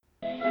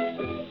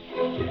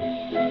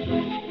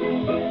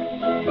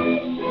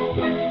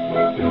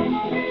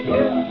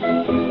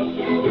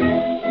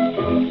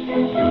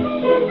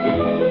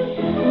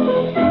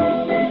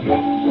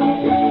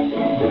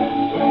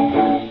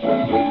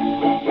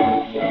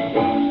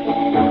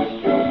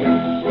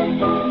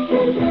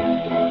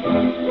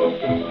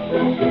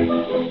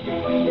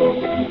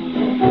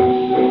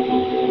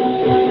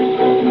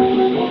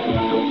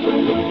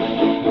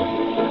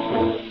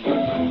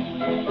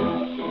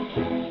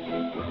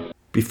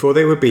Before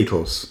They Were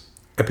Beatles,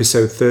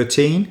 Episode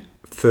 13,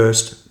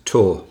 First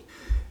Tour.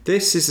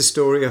 This is the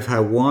story of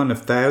how one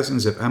of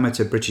thousands of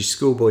amateur British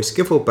schoolboy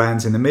skiffle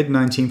bands in the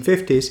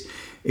mid-1950s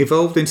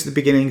evolved into the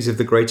beginnings of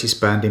the greatest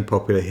band in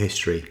popular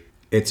history.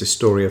 It's a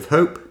story of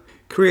hope,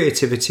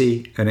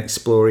 creativity, and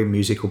exploring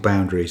musical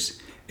boundaries.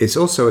 It's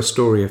also a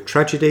story of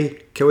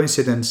tragedy,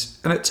 coincidence,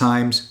 and at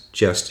times,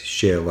 just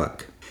sheer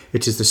luck.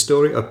 It is the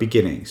story of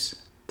beginnings,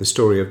 the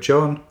story of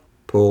John,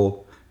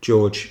 Paul,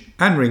 George,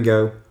 and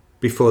Ringo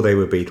before they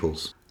were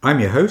Beatles.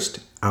 I'm your host,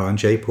 Alan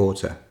J.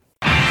 Porter.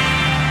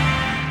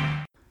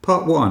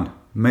 Part 1,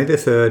 May the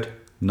 3rd,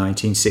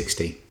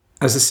 1960.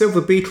 As the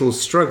Silver Beatles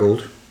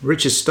struggled,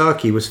 Richard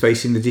Starkey was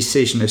facing the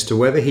decision as to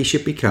whether he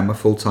should become a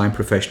full-time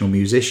professional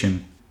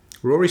musician.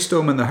 Rory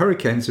Storm and the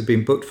Hurricanes had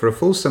been booked for a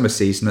full summer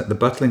season at the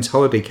Butlins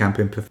holiday camp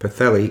in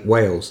Pwllheli,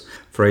 Wales,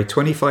 for a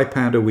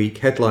 £25 a week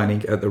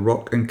headlining at the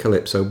Rock and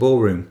Calypso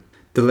Ballroom.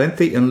 The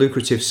lengthy and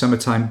lucrative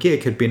summertime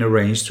gig had been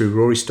arranged through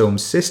Rory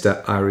Storm's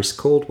sister Iris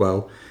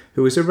Caldwell,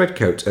 who was a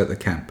redcoat at the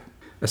camp.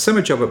 A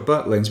summer job at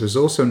Butlins was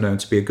also known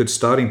to be a good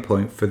starting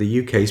point for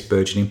the UK's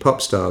burgeoning pop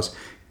stars.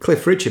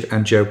 Cliff Richard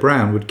and Joe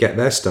Brown would get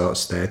their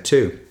starts there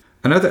too.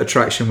 Another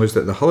attraction was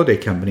that the holiday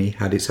company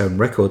had its own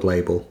record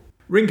label.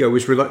 Ringo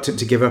was reluctant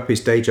to give up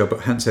his day job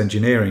at Hunt's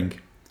Engineering.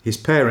 His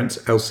parents,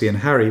 Elsie and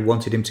Harry,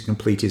 wanted him to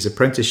complete his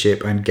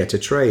apprenticeship and get a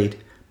trade.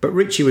 But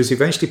Richie was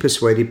eventually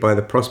persuaded by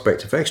the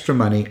prospect of extra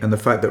money and the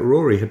fact that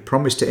Rory had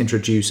promised to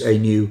introduce a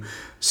new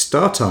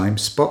StarTime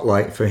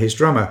spotlight for his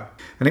drummer.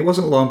 And it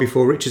wasn't long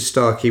before Richard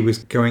Starkey was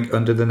going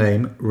under the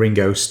name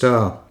Ringo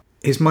Starr.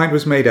 His mind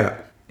was made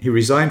up. He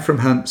resigned from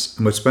Hunt's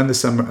and would spend the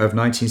summer of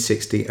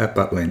 1960 at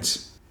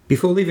Butlins.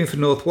 Before leaving for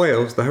North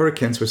Wales, the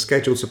Hurricanes were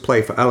scheduled to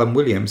play for Alan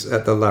Williams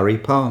at the Larry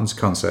Parnes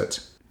concert.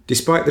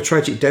 Despite the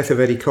tragic death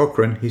of Eddie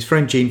Cochran, his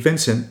friend Gene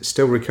Vincent,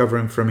 still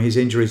recovering from his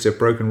injuries of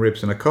broken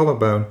ribs and a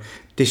collarbone,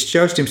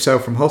 discharged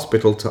himself from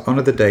hospital to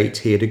honour the date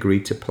he had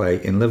agreed to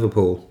play in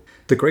Liverpool.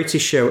 The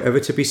greatest show ever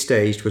to be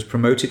staged was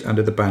promoted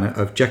under the banner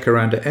of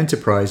Jacaranda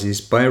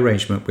Enterprises by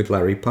arrangement with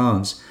Larry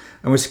Parnes,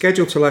 and was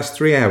scheduled to last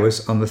 3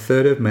 hours on the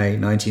 3rd of May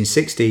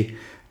 1960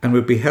 and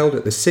would be held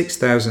at the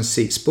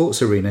 6,000-seat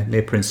sports arena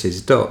near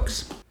Prince's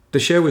Docks. The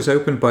show was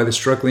opened by the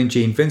struggling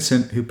Gene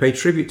Vincent, who paid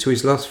tribute to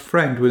his lost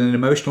friend with an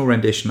emotional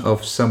rendition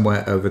of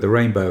Somewhere Over the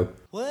Rainbow.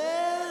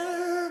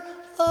 Where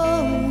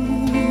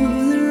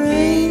over the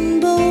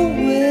rainbow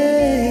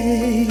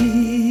way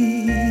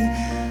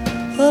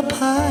up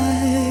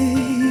high,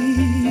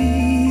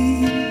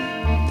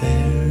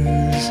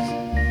 there's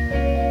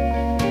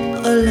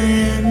a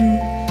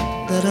land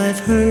that I've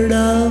heard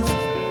of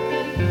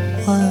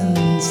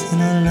once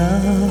in a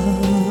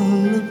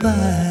lullaby.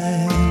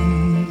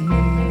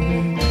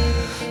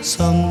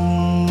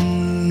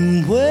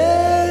 Somewhere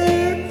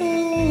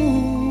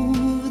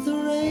over the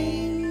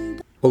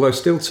rainbow. Although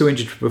still too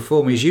injured to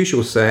perform his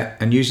usual set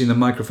and using the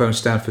microphone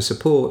stand for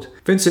support,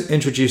 Vincent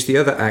introduced the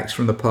other acts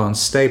from the Parnes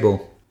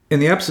stable. In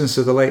the absence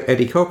of the late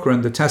Eddie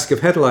Cochran, the task of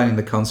headlining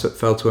the concert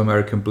fell to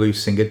American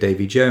blues singer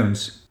Davy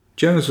Jones.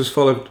 Jones was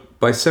followed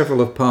by several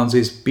of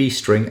Parnes'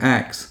 B-string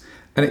acts,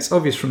 and it's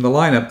obvious from the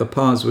lineup that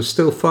Parnes was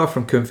still far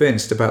from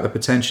convinced about the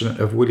potential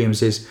of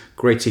Williams'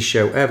 greatest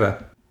show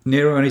ever.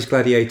 Nero and his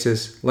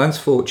Gladiators, Lance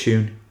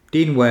Fortune,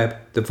 Dean Webb,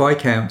 the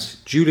Viscounts,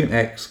 Julian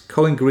X,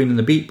 Colin Green and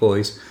the Beat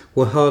Boys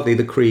were hardly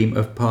the cream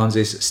of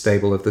Parnes'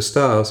 stable of the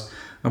stars,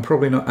 and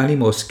probably not any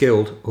more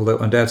skilled, although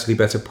undoubtedly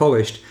better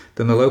polished,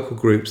 than the local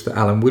groups that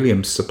Alan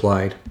Williams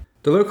supplied.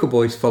 The local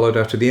boys followed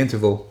after the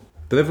interval.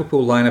 The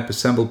Liverpool lineup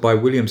assembled by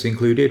Williams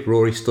included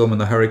Rory Storm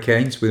and the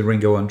Hurricanes with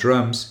Ringo on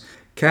drums,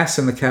 Cass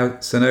and the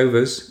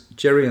Casanovas,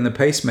 Jerry and the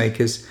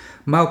Pacemakers,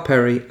 Mal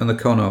Perry and the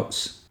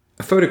Connaughts.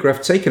 A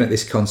photograph taken at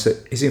this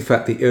concert is in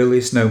fact the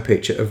earliest known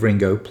picture of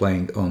Ringo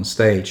playing on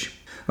stage.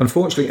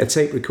 Unfortunately, a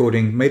tape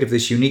recording made of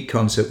this unique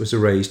concert was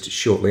erased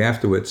shortly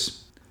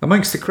afterwards.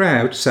 Amongst the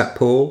crowd sat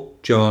Paul,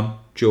 John,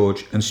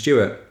 George and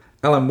Stuart.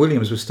 Alan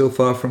Williams was still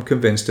far from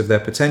convinced of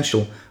their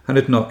potential and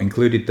had not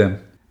included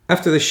them.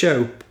 After the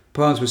show,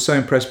 Parnes was so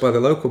impressed by the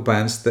local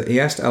bands that he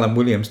asked Alan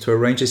Williams to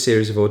arrange a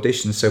series of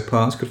auditions so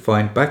Parnes could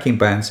find backing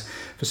bands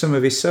for some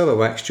of his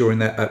solo acts during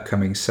their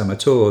upcoming summer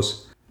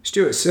tours.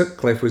 Stuart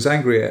Sutcliffe was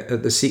angry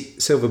at the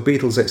Silver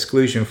Beatles'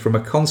 exclusion from a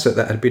concert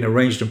that had been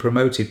arranged and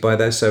promoted by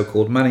their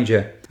so-called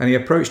manager, and he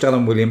approached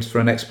Alan Williams for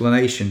an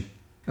explanation.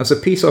 As a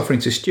peace offering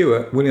to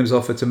Stuart, Williams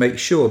offered to make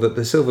sure that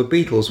the Silver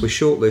Beatles were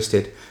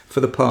shortlisted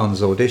for the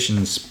Parnes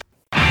auditions.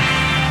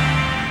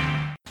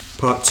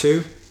 Part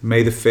 2,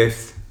 May the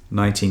 5th,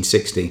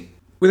 1960.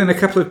 Within a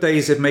couple of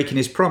days of making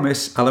his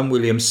promise, Alan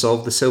Williams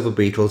solved the Silver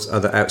Beatles'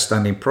 other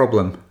outstanding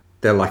problem,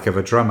 their lack of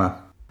a drummer.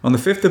 On the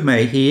 5th of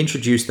May, he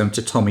introduced them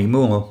to Tommy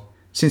Moore.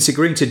 Since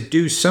agreeing to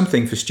do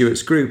something for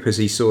Stewart's group as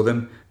he saw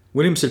them,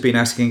 Williams had been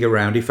asking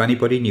around if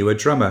anybody knew a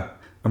drummer,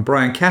 and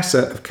Brian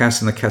Casser of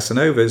Cass and the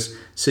Casanovas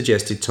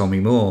suggested Tommy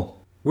Moore.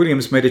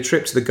 Williams made a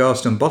trip to the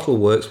Garston Bottle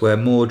Works where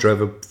Moore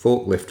drove a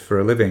forklift for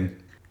a living.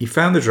 He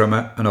found the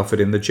drummer and offered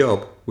him the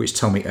job, which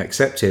Tommy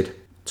accepted.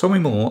 Tommy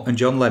Moore and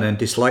John Lennon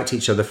disliked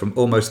each other from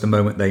almost the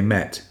moment they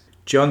met.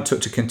 John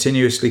took to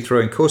continuously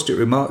throwing caustic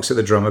remarks at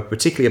the drummer,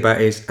 particularly about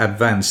his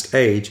advanced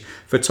age,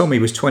 for Tommy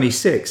was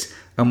 26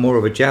 and more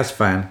of a jazz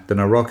fan than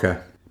a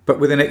rocker. But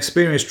with an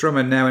experienced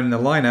drummer now in the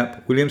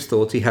lineup, Williams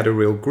thought he had a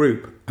real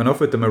group and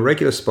offered them a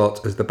regular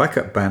spot as the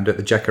backup band at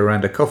the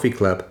Jacaranda Coffee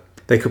Club.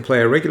 They could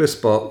play a regular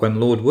spot when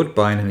Lord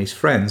Woodbine and his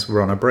friends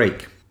were on a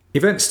break.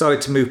 Events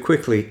started to move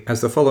quickly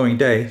as the following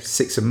day,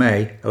 6th of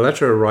May, a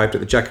letter arrived at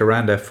the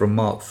Jacaranda from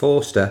Mark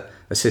Forster,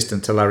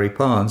 assistant to Larry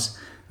Parnes,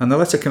 and the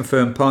letter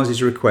confirmed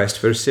Parnes' request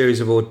for a series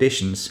of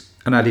auditions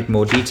and added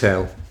more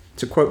detail.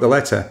 To quote the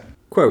letter,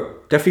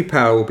 quote, Duffy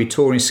Power will be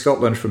touring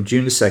Scotland from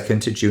June the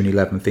 2nd to June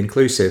 11th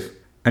inclusive,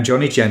 and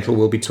Johnny Gentle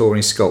will be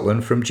touring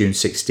Scotland from June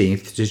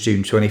 16th to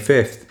June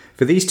 25th.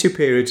 For these 2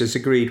 periods, as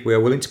agreed, we are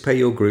willing to pay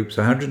your groups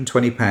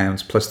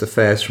 £120 plus the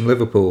fares from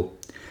Liverpool.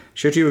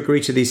 Should you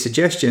agree to these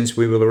suggestions,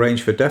 we will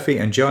arrange for Duffy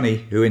and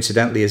Johnny, who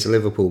incidentally is a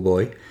Liverpool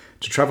boy,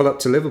 to travel up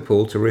to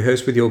Liverpool to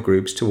rehearse with your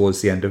groups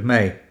towards the end of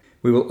May.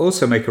 We will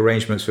also make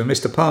arrangements for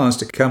Mr. Parnes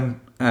to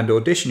come and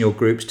audition your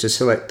groups to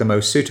select the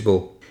most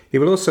suitable. He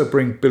will also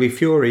bring Billy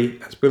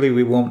Fury, as Billy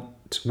we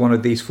want one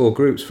of these 4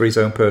 groups for his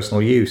own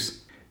personal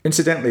use.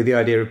 Incidentally, the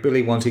idea of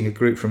Billy wanting a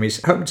group from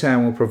his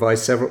hometown will provide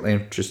several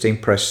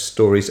interesting press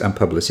stories and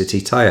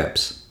publicity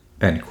tie-ups.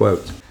 End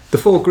quote. The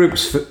 4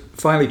 groups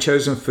finally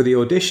chosen for the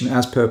audition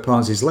as per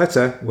Parnes'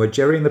 letter were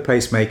Jerry and the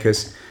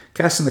Pacemakers,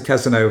 Cass and the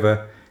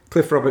Casanova,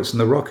 Cliff Roberts and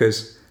the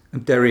Rockers,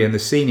 and Derry and the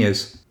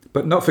Seniors.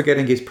 But not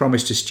forgetting his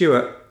promise to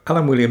Stewart,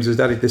 Alan Williams has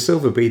added the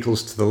Silver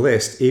Beatles to the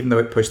list, even though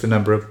it pushed the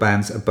number of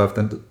bands above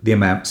the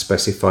amount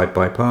specified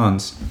by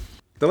Parnes.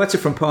 The letter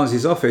from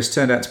Parnes' office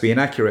turned out to be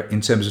inaccurate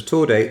in terms of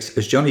tour dates,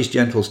 as Johnny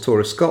Gentle's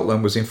tour of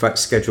Scotland was in fact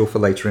scheduled for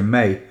later in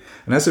May,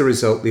 and as a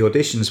result the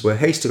auditions were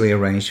hastily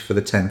arranged for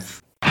the 10th.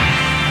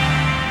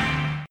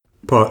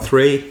 Part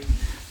 3,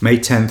 May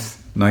 10th,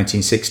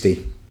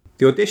 1960.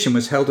 The audition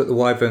was held at the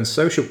Wyvern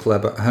Social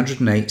Club at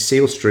 108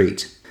 Seal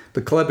Street.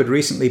 The club had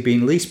recently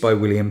been leased by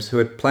Williams, who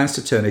had plans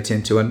to turn it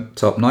into a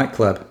top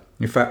nightclub.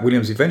 In fact,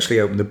 Williams eventually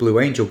opened the Blue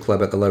Angel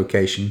Club at the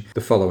location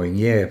the following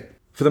year.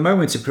 For the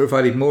moment, it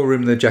provided more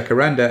room than the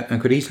Jacaranda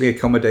and could easily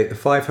accommodate the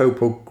 5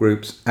 Hopewell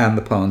groups and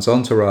the Parnes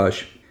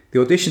entourage.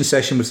 The audition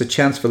session was a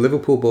chance for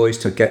Liverpool boys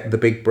to get the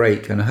big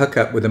break and hook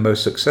up with the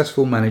most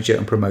successful manager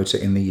and promoter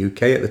in the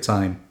UK at the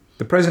time.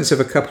 The presence of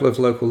a couple of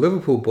local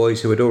Liverpool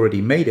boys who had already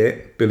made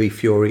it, Billy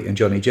Fury and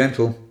Johnny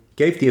Gentle,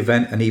 gave the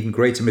event an even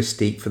greater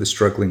mystique for the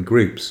struggling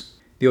groups.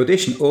 The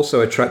audition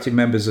also attracted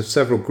members of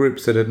several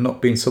groups that had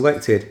not been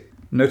selected,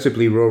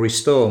 notably Rory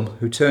Storm,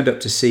 who turned up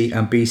to see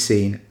and be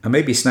seen, and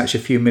maybe snatch a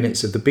few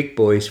minutes of the big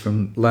boys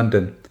from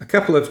London. A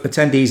couple of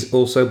attendees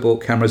also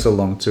brought cameras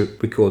along to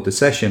record the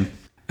session.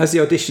 As the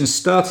audition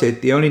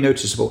started, the only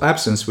noticeable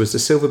absence was the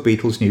Silver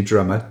Beatles' new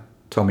drummer,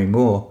 Tommy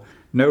Moore.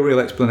 No real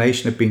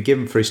explanation had been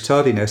given for his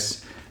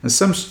tardiness, and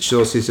some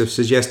sources have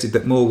suggested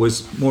that Moore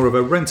was more of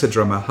a renter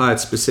drummer hired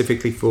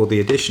specifically for the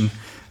audition,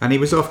 and he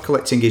was off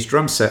collecting his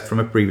drum set from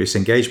a previous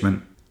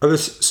engagement. Other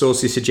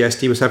sources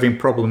suggest he was having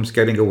problems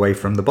getting away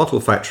from the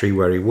bottle factory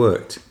where he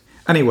worked.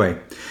 Anyway,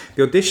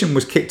 the audition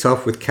was kicked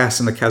off with Cass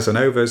and the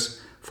Casanovas,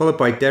 followed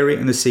by Derry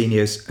and the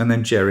Seniors, and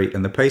then Jerry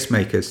and the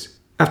Pacemakers.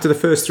 After the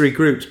first 3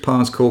 groups,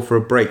 Parnes called for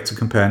a break to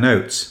compare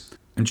notes.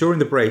 And during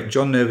the break,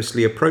 John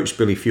nervously approached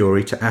Billy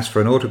Fury to ask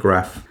for an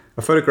autograph.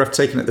 A photograph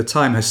taken at the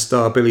time has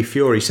star Billy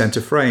Fury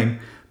centre frame,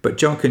 but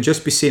John can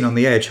just be seen on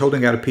the edge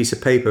holding out a piece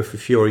of paper for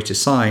Fury to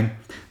sign.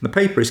 And the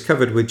paper is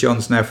covered with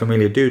John's now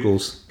familiar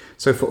doodles.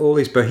 So for all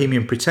his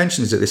bohemian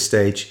pretensions at this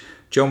stage,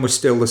 John was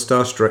still the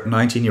starstruck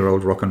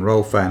 19-year-old rock and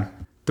roll fan.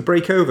 The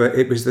break over,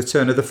 it was the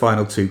turn of the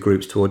final 2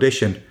 groups to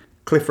audition.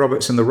 Cliff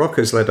Roberts and the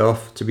Rockers led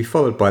off, to be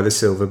followed by the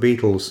Silver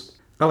Beatles.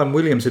 Alan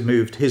Williams had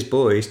moved his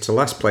boys to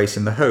last place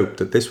in the hope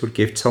that this would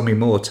give Tommy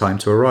Moore time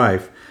to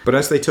arrive, but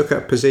as they took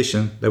up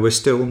position, there was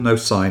still no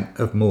sign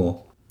of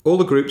Moore. All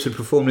the groups had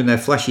performed in their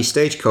flashy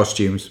stage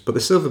costumes, but the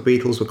Silver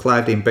Beatles were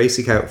clad in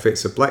basic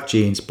outfits of black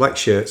jeans, black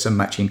shirts and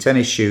matching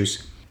tennis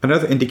shoes.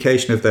 Another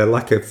indication of their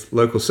lack of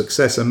local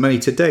success and money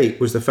to date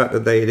was the fact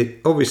that they had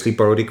obviously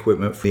borrowed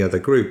equipment from the other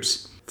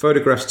groups.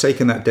 Photographs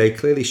taken that day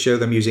clearly show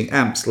them using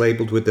amps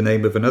labelled with the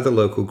name of another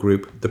local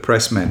group, the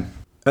Pressmen.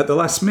 At the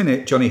last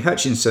minute, Johnny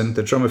Hutchinson,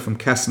 the drummer from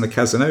Cass and the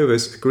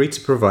Casanovas, agreed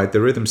to provide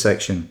the rhythm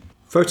section.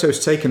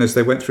 Photos taken as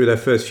they went through their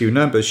first few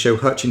numbers show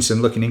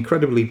Hutchinson looking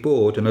incredibly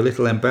bored and a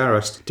little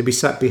embarrassed to be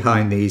sat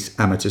behind these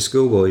amateur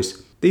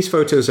schoolboys. These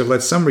photos have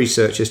led some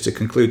researchers to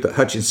conclude that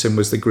Hutchinson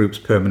was the group's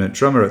permanent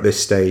drummer at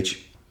this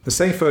stage. The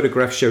same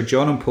photographs show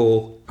John and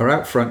Paul are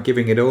out front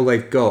giving it all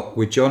they've got,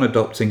 with John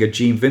adopting a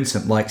Gene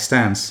Vincent-like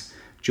stance.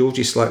 George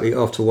is slightly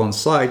off to one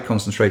side,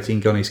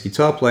 concentrating on his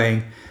guitar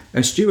playing,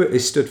 and Stuart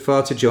is stood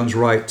far to John's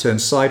right, turned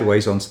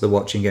sideways onto the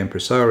watching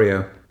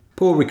impresario.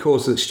 Paul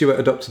records that Stuart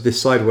adopted this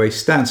sideways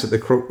stance at the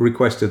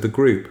request of the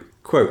group.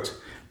 Quote,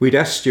 "We'd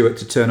asked Stuart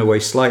to turn away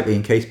slightly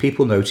in case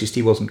people noticed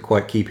he wasn't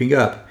quite keeping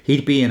up.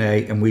 He'd be in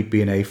A and we'd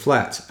be in A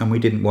flat, and we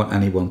didn't want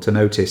anyone to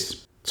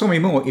notice." Tommy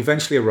Moore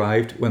eventually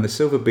arrived when the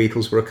Silver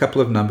Beatles were a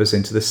couple of numbers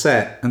into the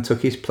set and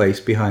took his place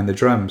behind the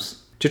drums.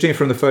 Judging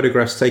from the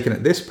photographs taken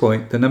at this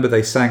point, the number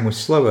they sang was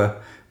slower,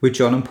 with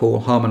John and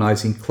Paul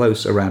harmonising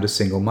close around a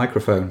single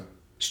microphone.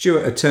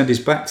 Stuart had turned his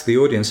back to the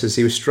audience as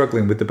he was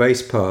struggling with the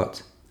bass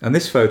part, and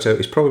this photo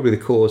is probably the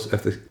cause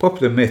of the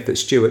popular myth that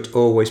Stuart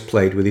always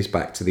played with his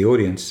back to the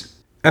audience.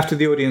 After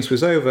the audience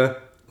was over,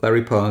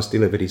 Larry Parnes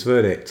delivered his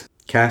verdict.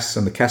 Cass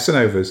and the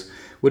Casanovas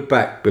would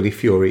back Billy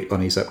Fury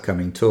on his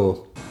upcoming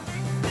tour.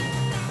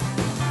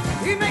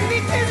 You make me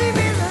dizzy,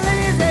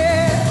 lazy,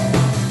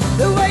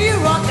 the way you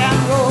rock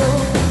and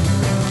roll.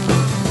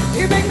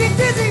 You make me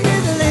dizzy,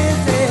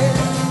 lazy,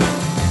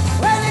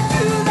 when you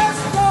do the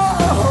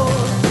slow.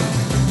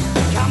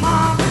 Come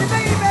on, pretty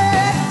baby,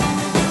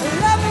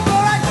 love me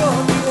before I go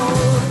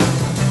old.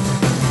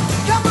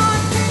 Come on,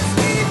 kiss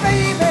me,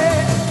 baby,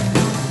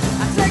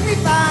 and take me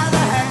by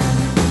the hand.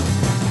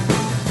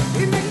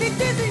 You make me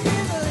dizzy,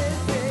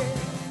 lazy.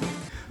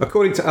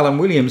 According to Alan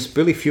Williams,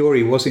 Billy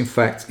Fury was in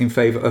fact in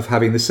favour of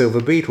having the Silver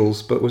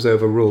Beatles, but was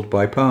overruled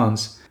by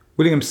Parnes.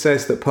 Williams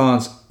says that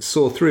Parnes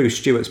saw through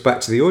Stuart's back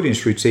to the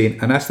audience routine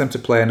and asked them to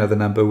play another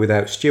number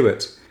without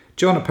Stuart.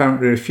 John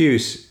apparently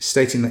refused,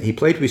 stating that he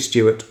played with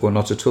Stuart or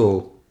not at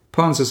all.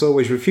 Parnes has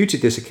always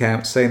refuted this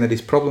account, saying that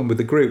his problem with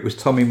the group was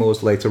Tommy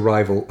Moore's late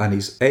arrival and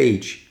his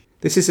age.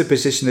 This is a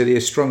position that he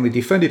has strongly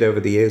defended over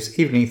the years,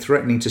 even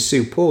threatening to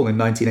sue Paul in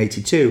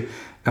 1982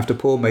 after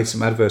Paul made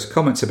some adverse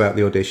comments about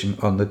the audition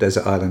on the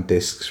Desert Island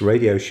Discs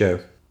radio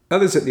show.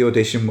 Others at the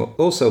audition were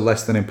also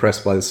less than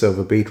impressed by the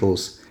Silver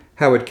Beatles.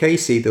 Howard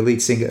Casey, the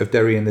lead singer of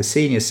Derry and the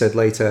Seniors, said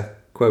later,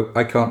 quote,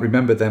 "I can't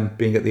remember them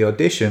being at the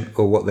audition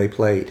or what they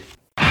played."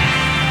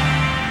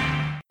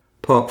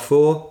 Part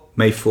 4,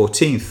 May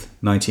 14th,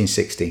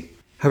 1960.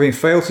 Having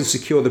failed to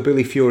secure the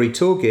Billy Fury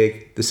tour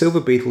gig, the Silver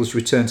Beatles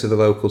returned to the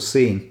local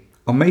scene.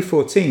 On May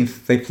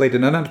 14th, they played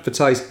an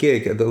unadvertised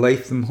gig at the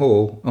Latham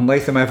Hall on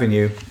Latham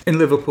Avenue in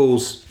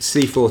Liverpool's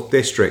Seaforth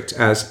district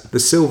as the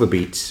Silver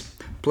Beats,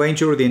 playing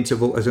during the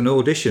interval as an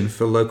audition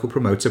for local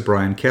promoter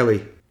Brian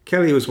Kelly.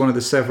 Kelly was one of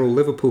the several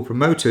Liverpool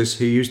promoters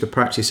who used the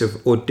practice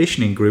of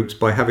auditioning groups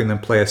by having them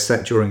play a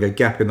set during a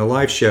gap in the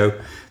live show,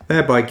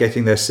 thereby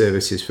getting their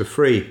services for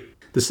free.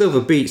 The Silver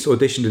Beats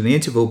auditioned in the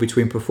interval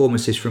between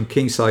performances from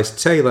King Size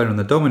Taylor and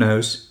the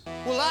Dominoes.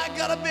 Well, I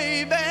got a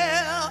baby,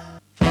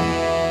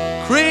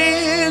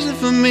 crazy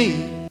for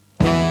me.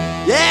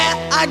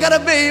 Yeah, I got a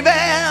baby,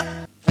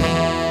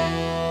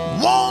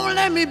 won't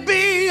let me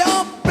be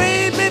your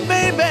baby,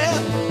 baby.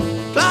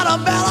 Bella,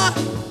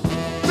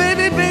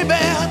 baby, baby.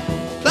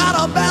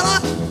 Bella,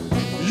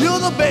 you're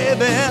the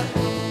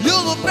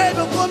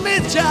baby for me,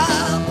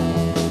 child.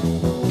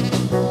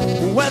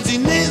 Well, she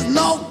needs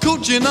no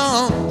cooching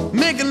on,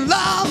 making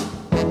love.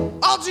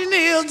 All she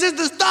needs is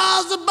the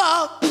stars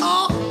above.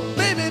 Oh,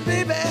 baby,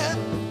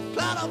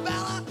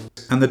 Bella.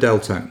 And the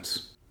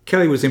Deltones.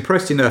 Kelly was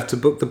impressed enough to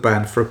book the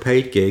band for a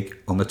paid gig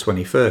on the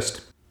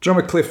 21st.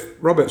 Drummer Cliff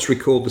Roberts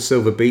recalled the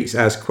Silver Beats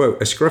as,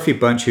 quote, "a scruffy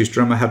bunch whose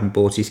drummer hadn't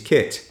bought his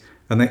kit.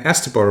 And they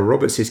asked to borrow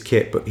Roberts'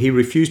 kit, but he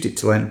refused it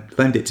to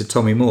lend it to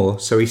Tommy Moore,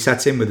 so he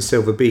sat in with the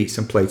Silver Beats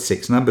and played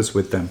 6 numbers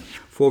with them.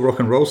 4 rock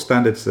and roll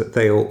standards that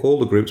all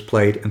the groups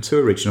played, and 2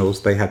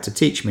 originals they had to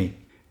teach me."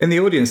 In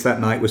the audience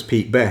that night was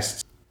Pete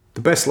Best.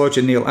 The Best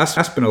lodger Neil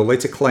Aspinall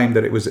later claimed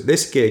that it was at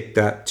this gig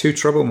that 2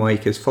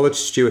 troublemakers followed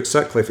Stuart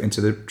Sutcliffe into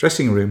the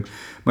dressing room,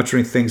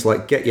 muttering things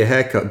like "get your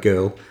hair cut,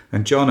 girl,"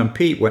 and John and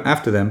Pete went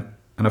after them,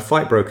 and a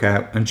fight broke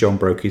out and John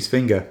broke his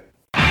finger.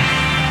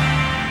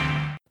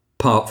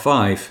 Part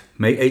 5,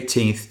 May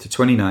 18th to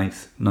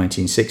 29th,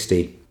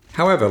 1960.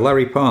 However,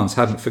 Larry Parnes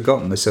hadn't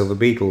forgotten the Silver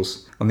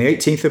Beatles. On the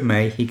 18th of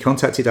May, he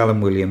contacted Alan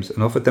Williams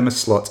and offered them a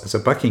slot as a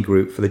backing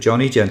group for the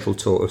Johnny Gentle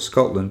tour of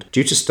Scotland,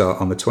 due to start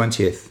on the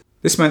 20th.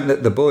 This meant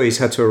that the boys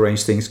had to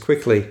arrange things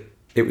quickly.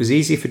 It was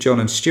easy for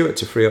John and Stuart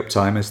to free up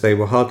time, as they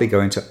were hardly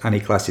going to any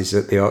classes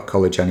at the art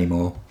college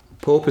anymore.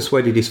 Paul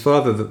persuaded his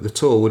father that the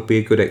tour would be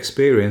a good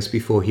experience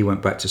before he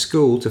went back to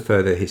school to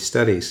further his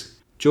studies.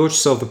 George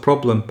solved the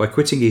problem by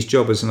quitting his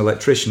job as an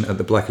electrician at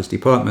the Blackers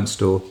department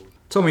store.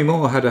 Tommy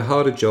Moore had a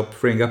harder job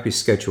freeing up his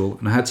schedule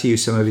and had to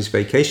use some of his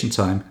vacation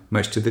time,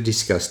 much to the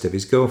disgust of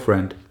his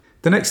girlfriend.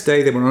 The next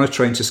day they were on a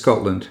train to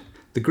Scotland.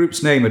 The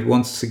group's name had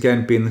once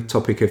again been the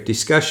topic of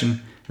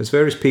discussion, as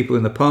various people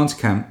in the Parnes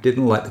camp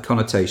didn't like the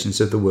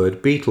connotations of the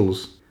word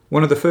Beatles.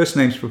 One of the first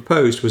names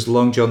proposed was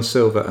Long John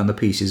Silver and the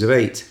Pieces of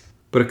Eight,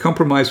 but a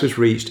compromise was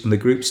reached and the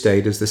group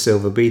stayed as the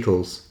Silver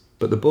Beatles,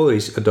 but the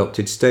boys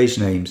adopted stage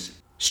names.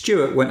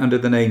 Stuart went under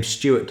the name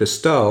Stuart de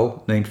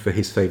Stael, named for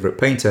his favourite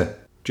painter.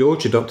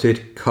 George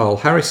adopted Carl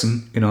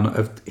Harrison in honour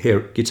of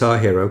guitar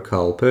hero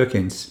Carl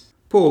Perkins.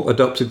 Paul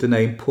adopted the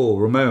name Paul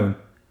Ramone,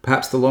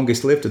 perhaps the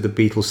longest lived of the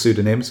Beatles'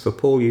 pseudonyms, for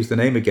Paul used the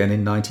name again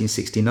in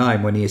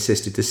 1969 when he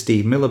assisted the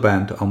Steve Miller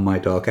Band on My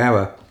Dark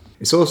Hour.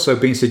 It's also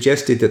been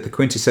suggested that the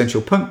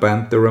quintessential punk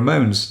band, the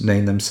Ramones,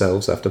 named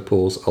themselves after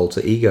Paul's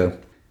alter ego.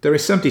 There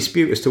is some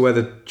dispute as to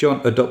whether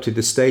John adopted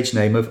the stage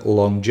name of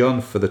Long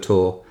John for the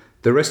tour.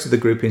 The rest of the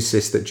group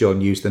insists that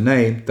John used the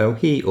name, though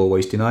he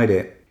always denied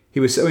it. He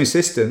was so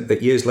insistent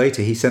that years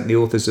later he sent the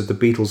authors of the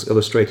Beatles'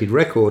 illustrated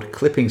record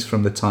clippings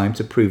from the time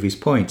to prove his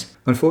point.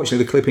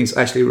 Unfortunately, the clippings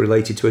actually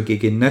related to a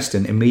gig in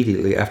Neston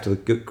immediately after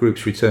the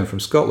group's return from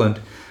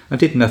Scotland and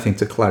did nothing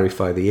to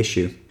clarify the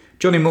issue.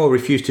 Johnny Moore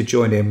refused to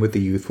join in with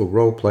the youthful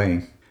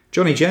role-playing.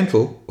 Johnny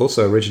Gentle,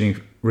 also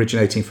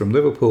originating from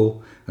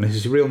Liverpool, and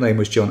his real name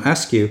was John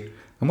Askew,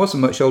 and wasn't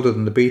much older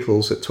than the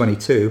Beatles at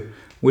 22,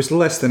 was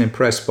less than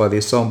impressed by the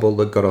ensemble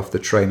that got off the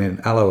train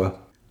in Alloa.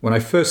 When I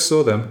first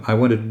saw them, I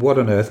wondered what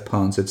on earth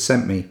Parnes had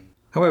sent me.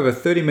 However,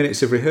 30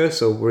 minutes of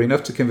rehearsal were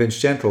enough to convince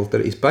Gentle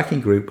that his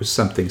backing group was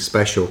something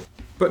special.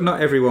 But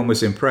not everyone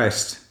was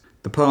impressed.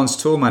 The Parnes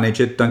tour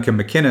manager, Duncan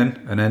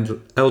McKinnon,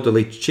 an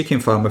elderly chicken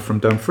farmer from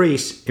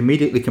Dumfries,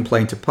 immediately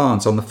complained to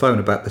Parnes on the phone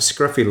about the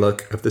scruffy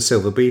look of the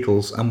Silver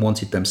Beatles and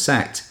wanted them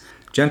sacked.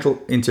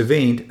 Gentle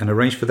intervened and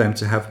arranged for them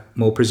to have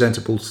more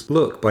presentable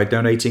look by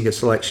donating a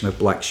selection of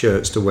black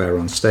shirts to wear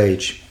on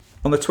stage.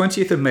 On the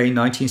 20th of May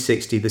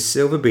 1960, the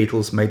Silver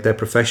Beatles made their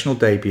professional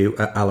debut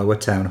at Alloa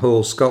Town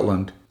Hall,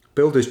 Scotland.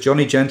 Billed as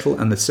Johnny Gentle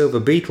and the Silver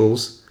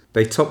Beatles,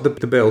 they topped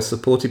the bill,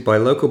 supported by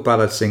local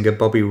ballad singer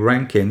Bobby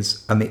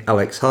Rankins and the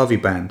Alex Harvey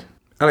Band.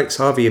 Alex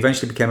Harvey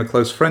eventually became a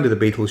close friend of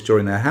the Beatles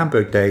during their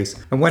Hamburg days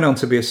and went on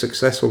to be a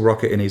successful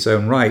rocker in his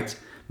own right,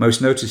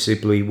 most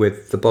noticeably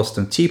with the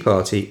Boston Tea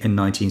Party in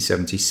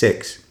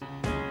 1976.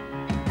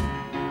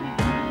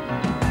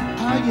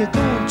 Are you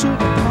going to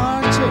the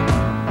party?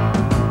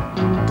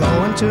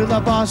 Going to the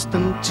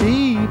Boston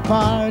Tea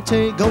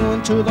Party,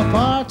 going to the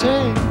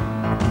party.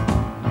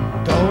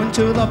 Going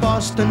to the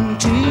Boston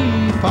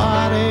Tea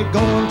Party,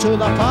 going to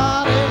the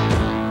party.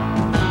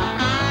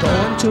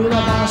 Going to the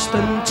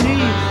Boston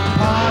Tea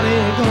Party,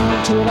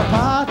 going to the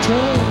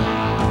party.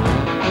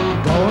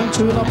 Going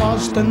to the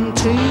Boston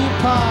Tea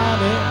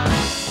Party.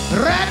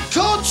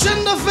 Redcoats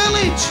in the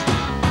village,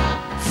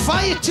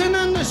 fighting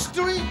in the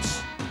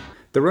streets.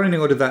 The running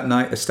order that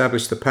night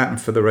established the pattern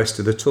for the rest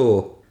of the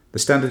tour. The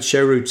standard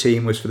show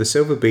routine was for the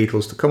Silver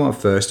Beatles to come on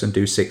first and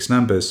do 6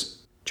 numbers.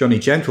 Johnny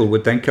Gentle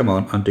would then come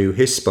on and do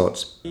his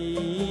spots.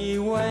 Wendy,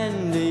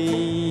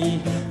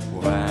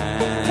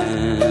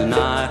 when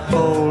I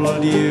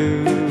hold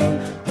you,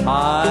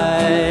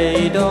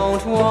 I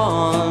don't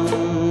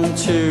want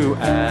to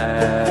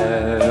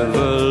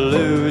ever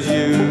lose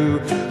you,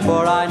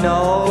 for I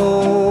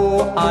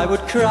know I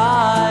would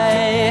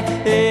cry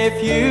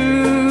if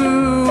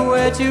you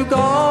were to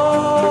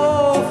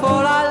go,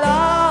 for I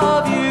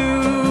love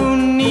you,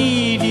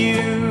 need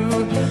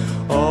you,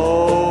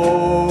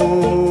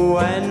 oh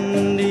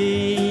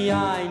Wendy,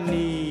 I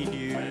need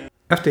you.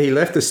 After he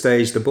left the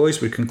stage, the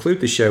boys would conclude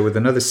the show with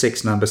another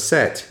 6-number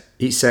set.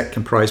 Each set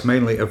comprised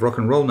mainly of rock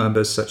and roll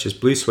numbers such as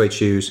Blue Suede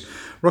Shoes,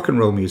 Rock and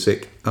Roll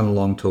Music and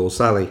Long Tall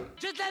Sally.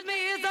 Just let me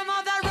hear some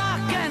of that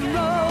rock and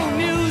roll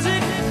music.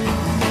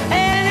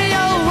 Any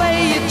old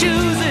way you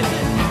choose it.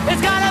 It's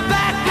got a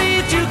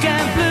backbeat, you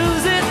can't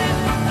lose it.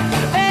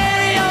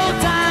 Any old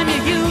time you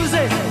use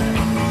it.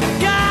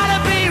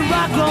 Gotta be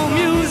rock roll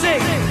music.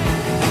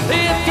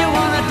 If you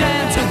wanna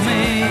dance with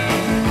me.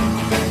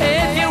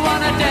 If you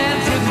wanna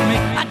dance with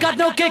me. I got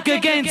no kick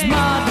against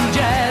modern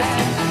jazz.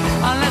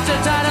 Unless you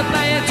try to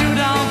play it too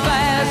down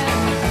fast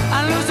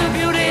and lose the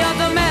beauty of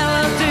the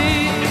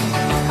melody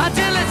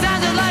until it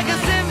sounded like a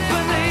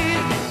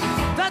symphony.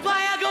 That's why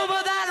I go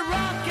for that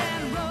rock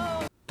and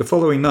roll. The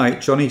following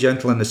night, Johnny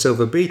Gentle and the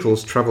Silver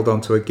Beatles travelled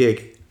on to a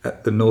gig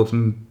at the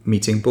Northern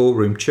Meeting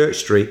Ballroom, Church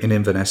Street in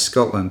Inverness,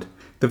 Scotland.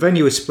 The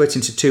venue was split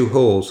into 2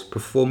 halls.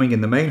 Performing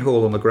in the main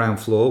hall on the ground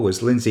floor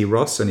was Lindsay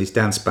Ross and his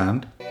dance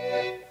band.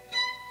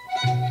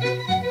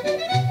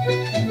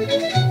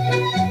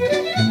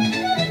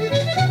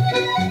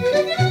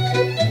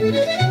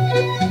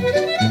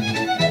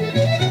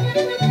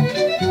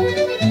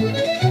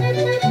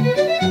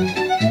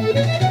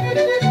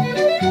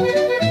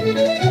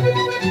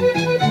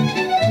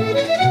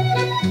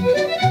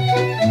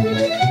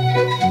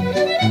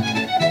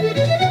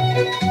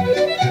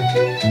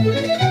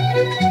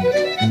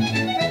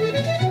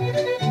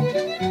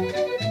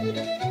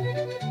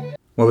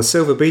 While the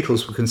Silver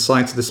Beatles were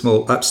consigned to the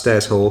small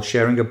upstairs hall,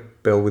 sharing a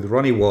bill with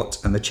Ronnie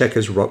Watt and the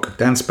Checkers Rock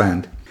Dance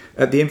Band.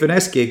 At the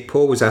Inverness gig,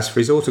 Paul was asked for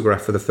his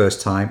autograph for the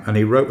first time, and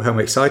he wrote home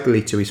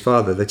excitedly to his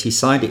father that he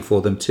signed it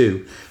for them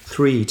too,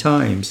 3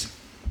 times.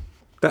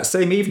 That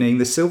same evening,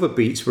 the Silver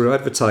Beats were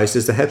advertised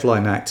as the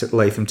headline act at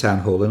Latham Town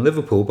Hall in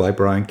Liverpool by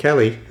Brian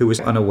Kelly, who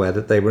was unaware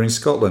that they were in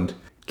Scotland.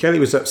 Kelly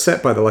was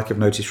upset by the lack of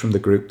notice from the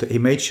group that he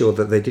made sure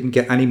that they didn't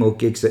get any more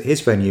gigs at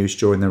his venues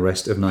during the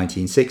rest of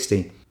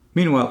 1960.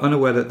 Meanwhile,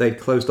 unaware that they'd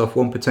closed off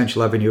one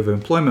potential avenue of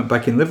employment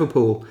back in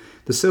Liverpool,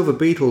 the Silver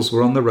Beatles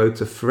were on the road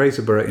to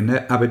Fraserburgh in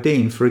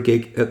Aberdeen for a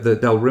gig at the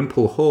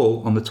Dalrymple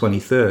Hall on the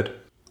 23rd.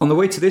 On the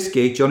way to this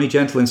gig, Johnny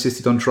Gentle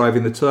insisted on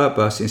driving the tour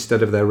bus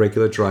instead of their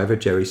regular driver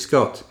Jerry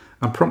Scott,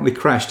 and promptly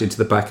crashed into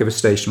the back of a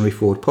stationary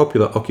Ford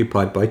Popular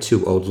occupied by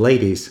two old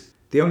ladies.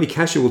 The only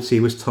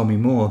casualty was Tommy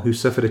Moore, who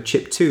suffered a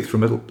chipped tooth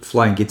from a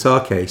flying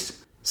guitar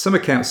case. Some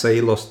accounts say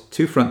he lost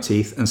 2 front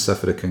teeth and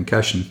suffered a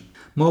concussion.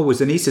 Moore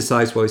was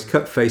anaesthetised while his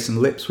cut face and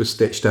lips were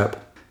stitched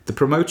up. The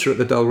promoter at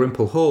the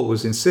Dalrymple Hall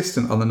was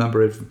insistent on the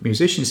number of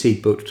musicians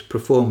he'd booked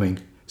performing,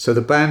 so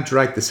the band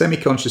dragged the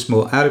semi-conscious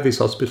Moore out of his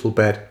hospital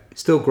bed,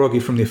 still groggy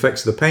from the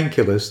effects of the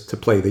painkillers, to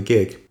play the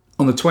gig.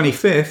 On the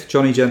 25th,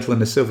 Johnny Gentle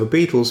and the Silver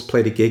Beatles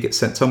played a gig at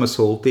St Thomas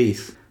Hall,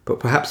 Death. But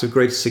perhaps of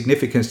greater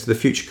significance to the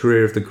future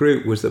career of the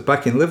group was that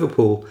back in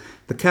Liverpool,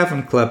 the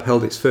Cavern Club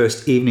held its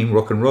first evening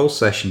rock and roll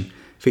session,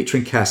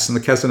 featuring Cass and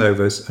the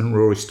Casanovas and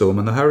Rory Storm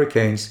and the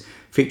Hurricanes,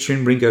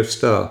 featuring Ringo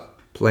Starr,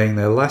 playing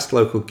their last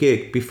local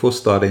gig before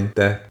starting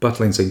their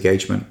Butlins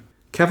engagement.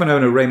 Cavern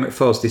owner Ray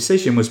McFall's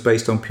decision was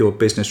based on pure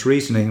business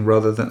reasoning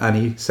rather than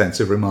any sense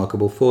of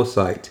remarkable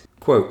foresight.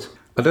 Quote,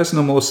 "A dozen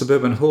or more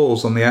suburban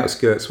halls on the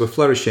outskirts were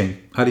flourishing.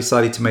 I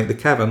decided to make the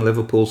Cavern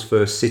Liverpool's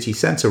first city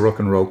centre rock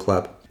and roll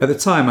club. At the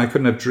time, I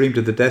couldn't have dreamed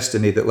of the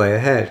destiny that lay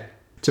ahead.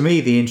 To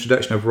me, the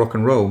introduction of rock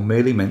and roll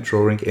merely meant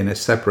drawing in a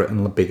separate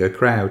and bigger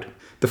crowd."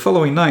 The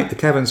following night, the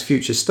Cavern's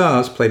future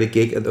stars played a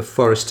gig at the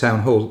Forest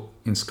Town Hall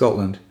in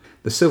Scotland.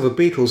 The Silver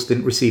Beatles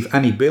didn't receive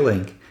any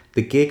billing.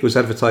 The gig was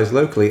advertised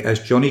locally as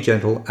Johnny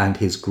Gentle and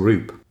his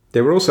group.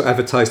 They were also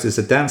advertised as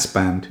a dance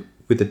band,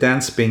 with the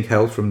dance being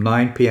held from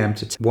 9 p.m.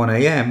 to 1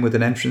 a.m. with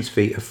an entrance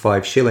fee of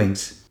 5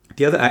 shillings.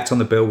 The other act on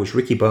the bill was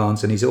Ricky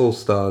Barnes and his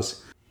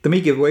All-Stars. The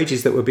meagre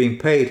wages that were being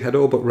paid had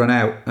all but run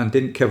out and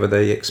didn't cover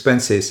their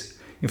expenses.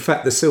 In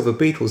fact, the Silver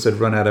Beatles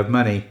had run out of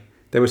money.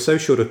 They were so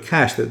short of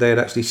cash that they had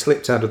actually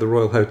slipped out of the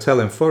Royal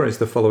Hotel in Forres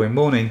the following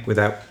morning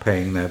without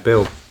paying their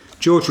bill.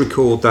 George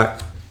recalled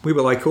that, "We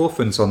were like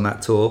orphans on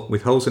that tour,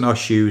 with holes in our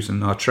shoes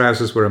and our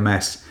trousers were a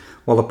mess,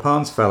 while the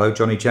Parnes fellow,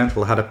 Johnny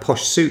Gentle, had a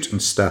posh suit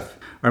and stuff.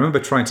 I remember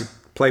trying to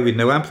play with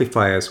no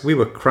amplifiers. We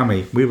were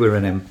crummy. We were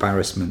an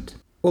embarrassment."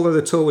 Although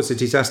the tour was a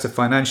disaster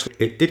financially,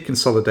 it did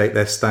consolidate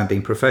their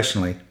standing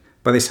professionally.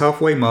 By this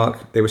halfway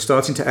mark, they were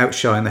starting to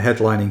outshine the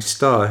headlining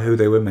star who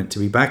they were meant to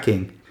be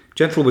backing.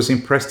 Gentle was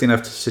impressed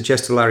enough to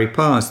suggest to Larry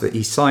Parnes that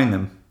he sign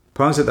them.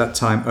 Parnes at that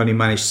time only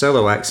managed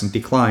solo acts and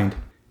declined.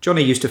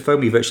 "Johnny used to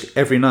phone me virtually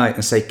every night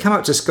and say, 'Come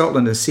out to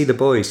Scotland and see the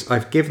boys.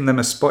 I've given them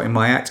a spot in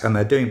my act and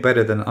they're doing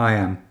better than I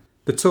am.'"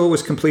 The tour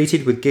was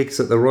completed with gigs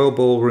at the Royal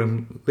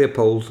Ballroom,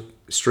 Leopold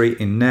Street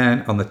in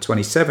Nairn on the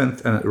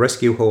 27th and at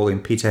Rescue Hall in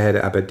Peterhead,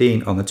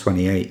 Aberdeen on the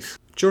 28th.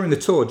 During the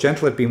tour,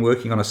 Gentle had been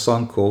working on a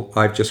song called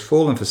 "I've Just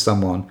Fallen for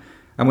Someone"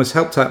 and was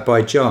helped out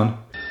by John.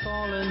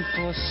 Falling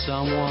for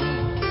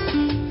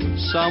someone,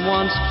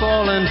 someone's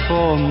fallen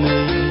for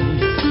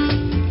me,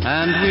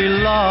 and we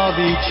love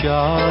each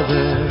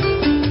other,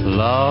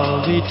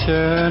 love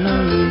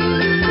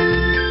eternally.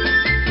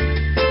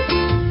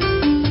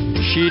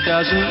 She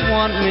doesn't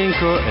want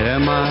mink or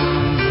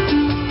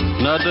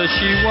ermine, nor does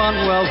she want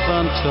wealth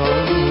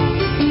untold.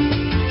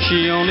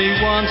 She only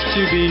wants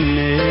to be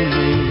near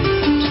me,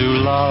 to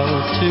love,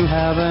 to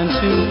have and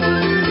to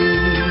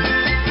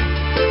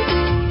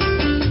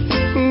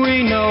own.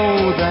 We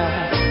know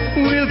that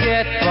we'll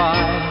get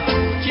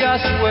by,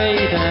 just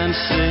wait and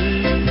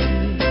see.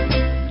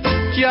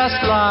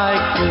 Just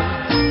like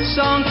the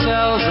song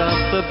tells us,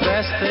 the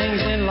best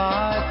things in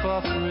life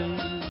are free.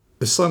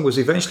 The song was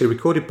eventually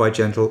recorded by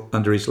Gentle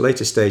under his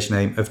later stage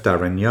name of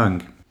Darren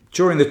Young.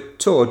 During the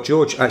tour,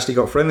 George actually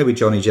got friendly with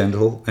Johnny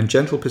Gentle, and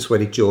Gentle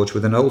persuaded George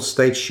with an old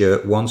stage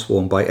shirt once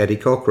worn by Eddie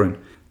Cochran.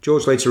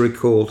 George later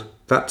recalled,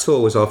 "That tour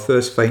was our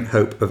first faint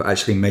hope of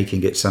actually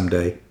making it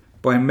someday."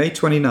 By May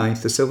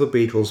 29th, the Silver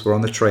Beatles were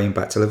on the train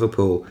back to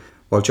Liverpool,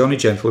 while Johnny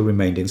Gentle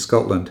remained in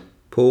Scotland.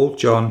 Paul,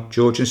 John,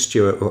 George and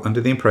Stuart were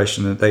under the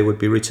impression that they would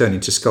be returning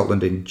to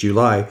Scotland in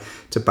July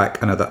to back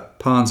another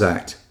Parnes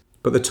act,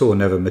 but the tour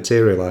never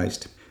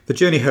materialised. The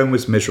journey home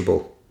was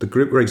miserable. The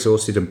group were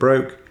exhausted and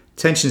broke.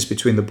 Tensions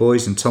between the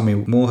boys and Tommy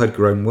Moore had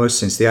grown worse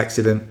since the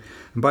accident,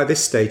 and by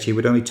this stage he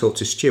would only talk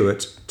to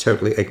Stuart,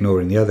 totally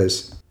ignoring the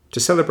others. To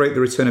celebrate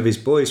the return of his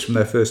boys from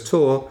their first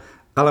tour,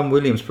 Alan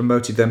Williams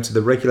promoted them to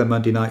the regular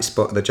Monday night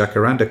spot at the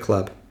Jacaranda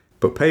Club,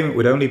 but payment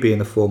would only be in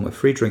the form of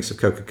free drinks of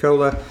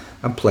Coca-Cola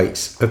and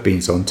plates of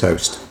beans on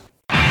toast.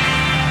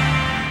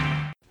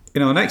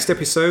 In our next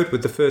episode,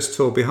 with the first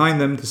tour behind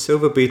them, the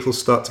Silver Beatles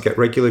start to get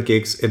regular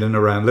gigs in and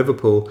around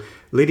Liverpool,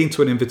 leading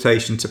to an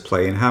invitation to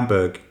play in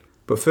Hamburg.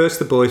 But first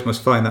the boys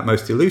must find that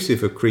most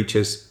elusive of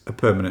creatures, a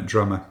permanent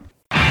drummer.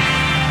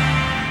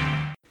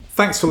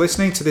 Thanks for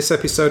listening to this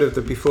episode of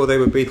the Before They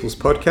Were Beatles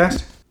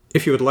podcast.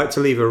 If you would like to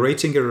leave a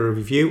rating or a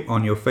review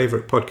on your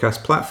favourite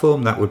podcast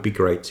platform, that would be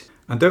great.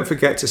 And don't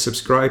forget to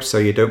subscribe so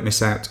you don't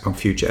miss out on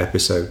future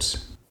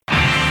episodes.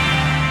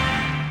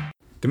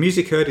 The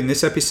music heard in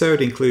this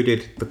episode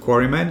included The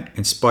Quarrymen,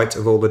 In Spite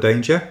of All the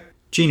Danger,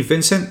 Gene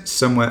Vincent,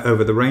 Somewhere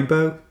Over the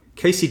Rainbow,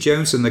 Casey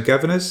Jones and the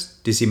Governors,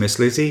 Dizzy Miss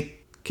Lizzie,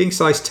 King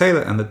Size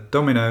Taylor and the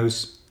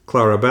Dominoes,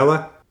 Clara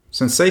Bella,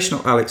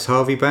 Sensational Alex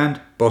Harvey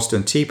Band,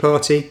 Boston Tea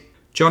Party,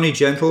 Johnny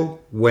Gentle,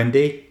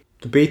 Wendy,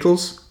 The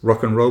Beatles,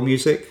 rock and roll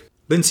music.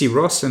 Lindsay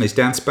Ross and his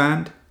dance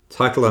band,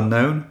 title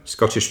unknown,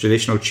 Scottish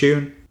traditional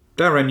tune.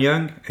 Darren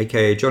Young,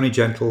 aka Johnny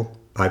Gentle,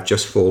 I've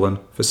Just Fallen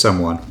for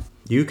Someone.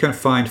 You can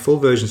find full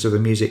versions of the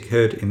music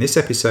heard in this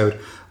episode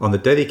on the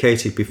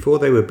dedicated Before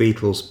They Were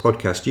Beatles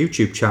podcast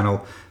YouTube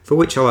channel, for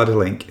which I'll add a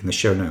link in the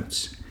show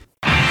notes.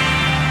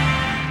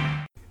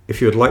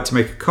 If you would like to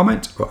make a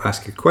comment or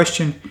ask a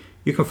question,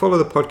 you can follow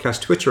the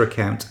podcast Twitter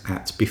account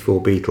at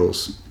Before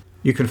Beatles.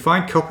 You can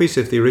find copies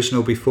of the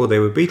original Before They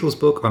Were Beatles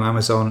book on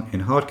Amazon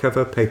in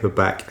hardcover,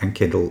 paperback and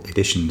Kindle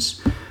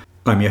editions.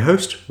 I'm your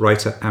host,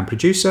 writer and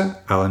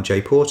producer, Alan J.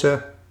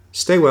 Porter.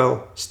 Stay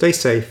well, stay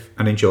safe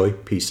and enjoy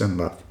peace and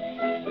love.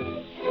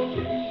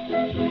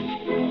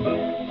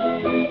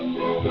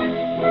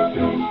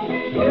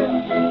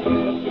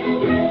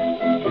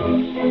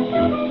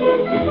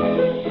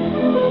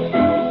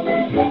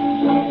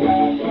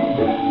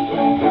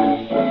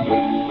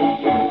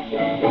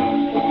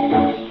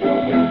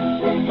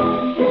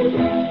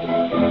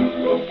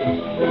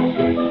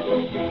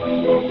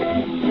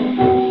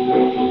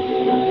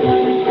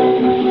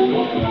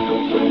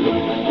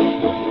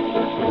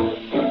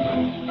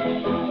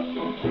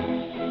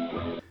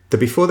 The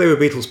Before They Were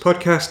Beatles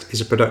podcast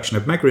is a production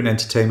of Megrin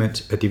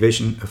Entertainment, a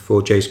division of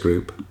 4J's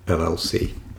Group, LLC.